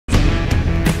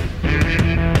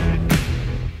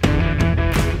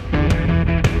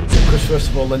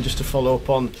first of all, then, just to follow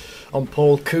up on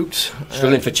Paul Coutts.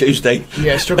 Struggling for Tuesday.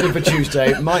 Yeah, struggling for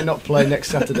Tuesday. Might not play next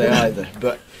Saturday either.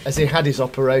 But has he had his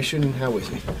operation? How is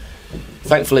he?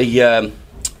 Thankfully,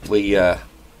 we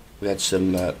had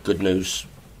some good news.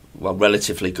 Well,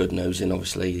 relatively good news, in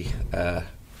obviously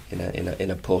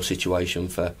in a poor situation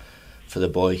for the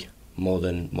boy more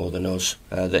than us,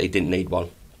 that he didn't need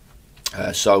one.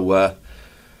 So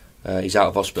he's out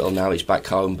of hospital now. He's back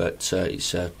home, but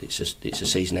it's a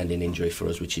season-ending injury for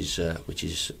us, which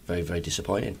is very, very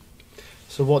disappointing.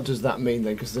 So what does that mean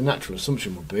then? Because the natural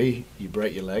assumption would be you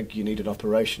break your leg, you need an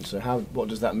operation. So what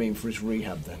does that mean for his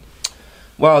rehab then?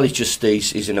 Well,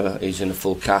 he's in a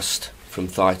full cast from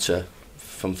thigh to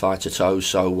toe.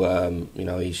 So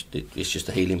it's just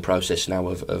a healing process now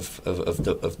of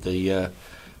the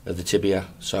tibia,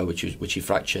 so which he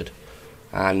fractured,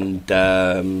 and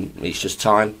it's just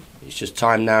time. It's just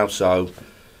time now. So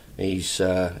he's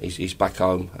back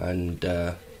home, and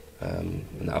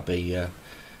that'll be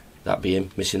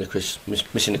him missing the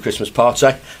Christmas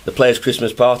party, the players'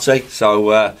 Christmas party.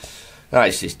 So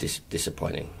it's just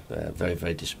disappointing, very,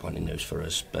 very disappointing news for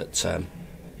us. But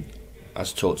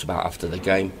as talked about after the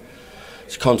game,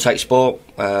 it's a contact sport.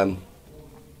 And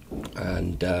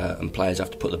players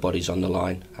have to put their bodies on the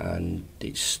line, and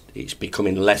it's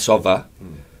becoming less of a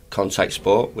contact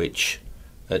sport, which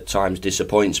at times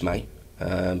disappoints me,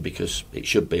 because it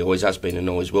should be, always has been, and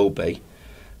always will be.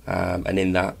 And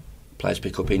in that, players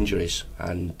pick up injuries,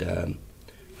 and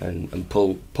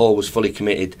Paul was fully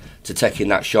committed to taking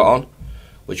that shot on,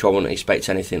 which I wouldn't expect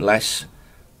anything less,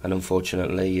 and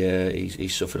unfortunately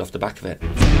he's suffered off the back of it.